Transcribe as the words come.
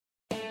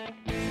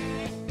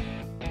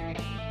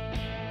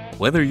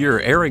Whether you're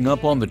airing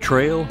up on the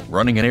trail,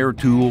 running an air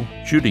tool,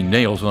 shooting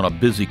nails on a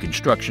busy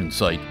construction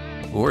site,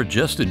 or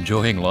just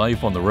enjoying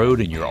life on the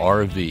road in your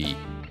RV,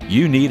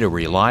 you need a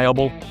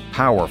reliable,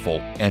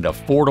 powerful, and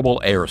affordable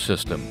air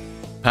system.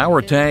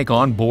 PowerTank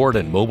onboard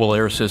and mobile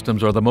air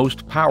systems are the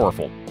most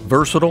powerful,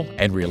 versatile,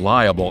 and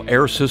reliable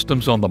air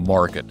systems on the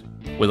market.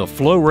 With a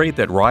flow rate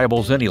that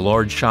rivals any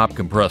large shop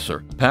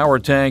compressor,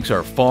 PowerTanks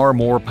are far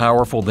more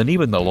powerful than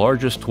even the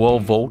largest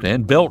 12-volt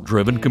and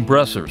belt-driven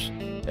compressors.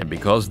 And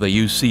because they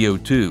use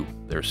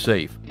CO2, they're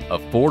safe,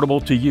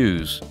 affordable to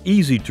use,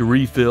 easy to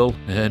refill,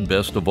 and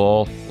best of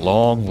all,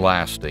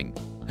 long-lasting.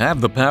 Have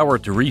the power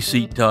to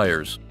reseat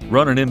tires,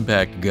 run an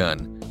impact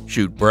gun,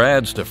 shoot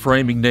brads to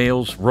framing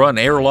nails, run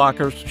air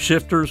lockers,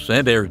 shifters,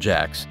 and air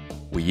jacks.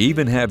 We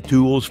even have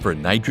tools for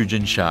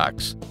nitrogen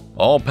shocks.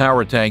 All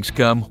PowerTanks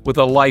come with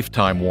a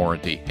lifetime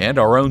warranty and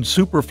our own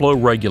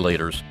SuperFlow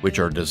regulators, which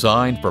are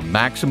designed for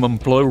maximum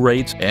flow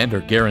rates and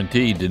are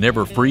guaranteed to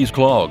never freeze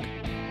clog.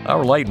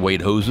 Our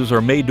lightweight hoses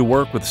are made to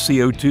work with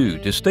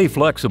CO2 to stay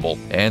flexible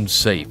and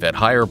safe at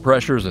higher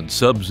pressures and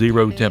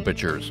sub-zero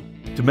temperatures.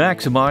 To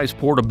maximize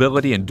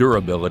portability and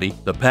durability,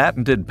 the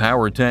patented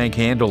PowerTank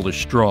handle is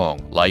strong,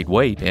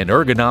 lightweight, and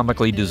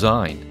ergonomically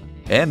designed.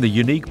 And the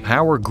unique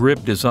Power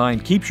Grip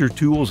design keeps your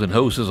tools and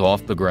hoses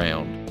off the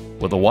ground.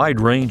 With a wide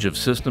range of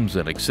systems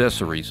and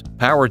accessories,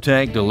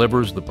 PowerTank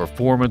delivers the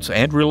performance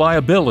and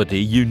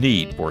reliability you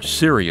need for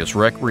serious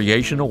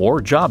recreational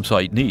or job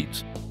site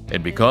needs.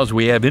 And because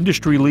we have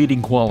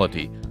industry-leading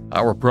quality,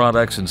 our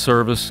products and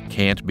service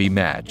can't be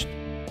matched.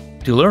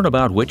 To learn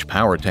about which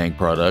PowerTank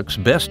products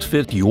best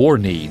fit your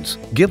needs,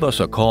 give us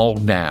a call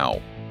now.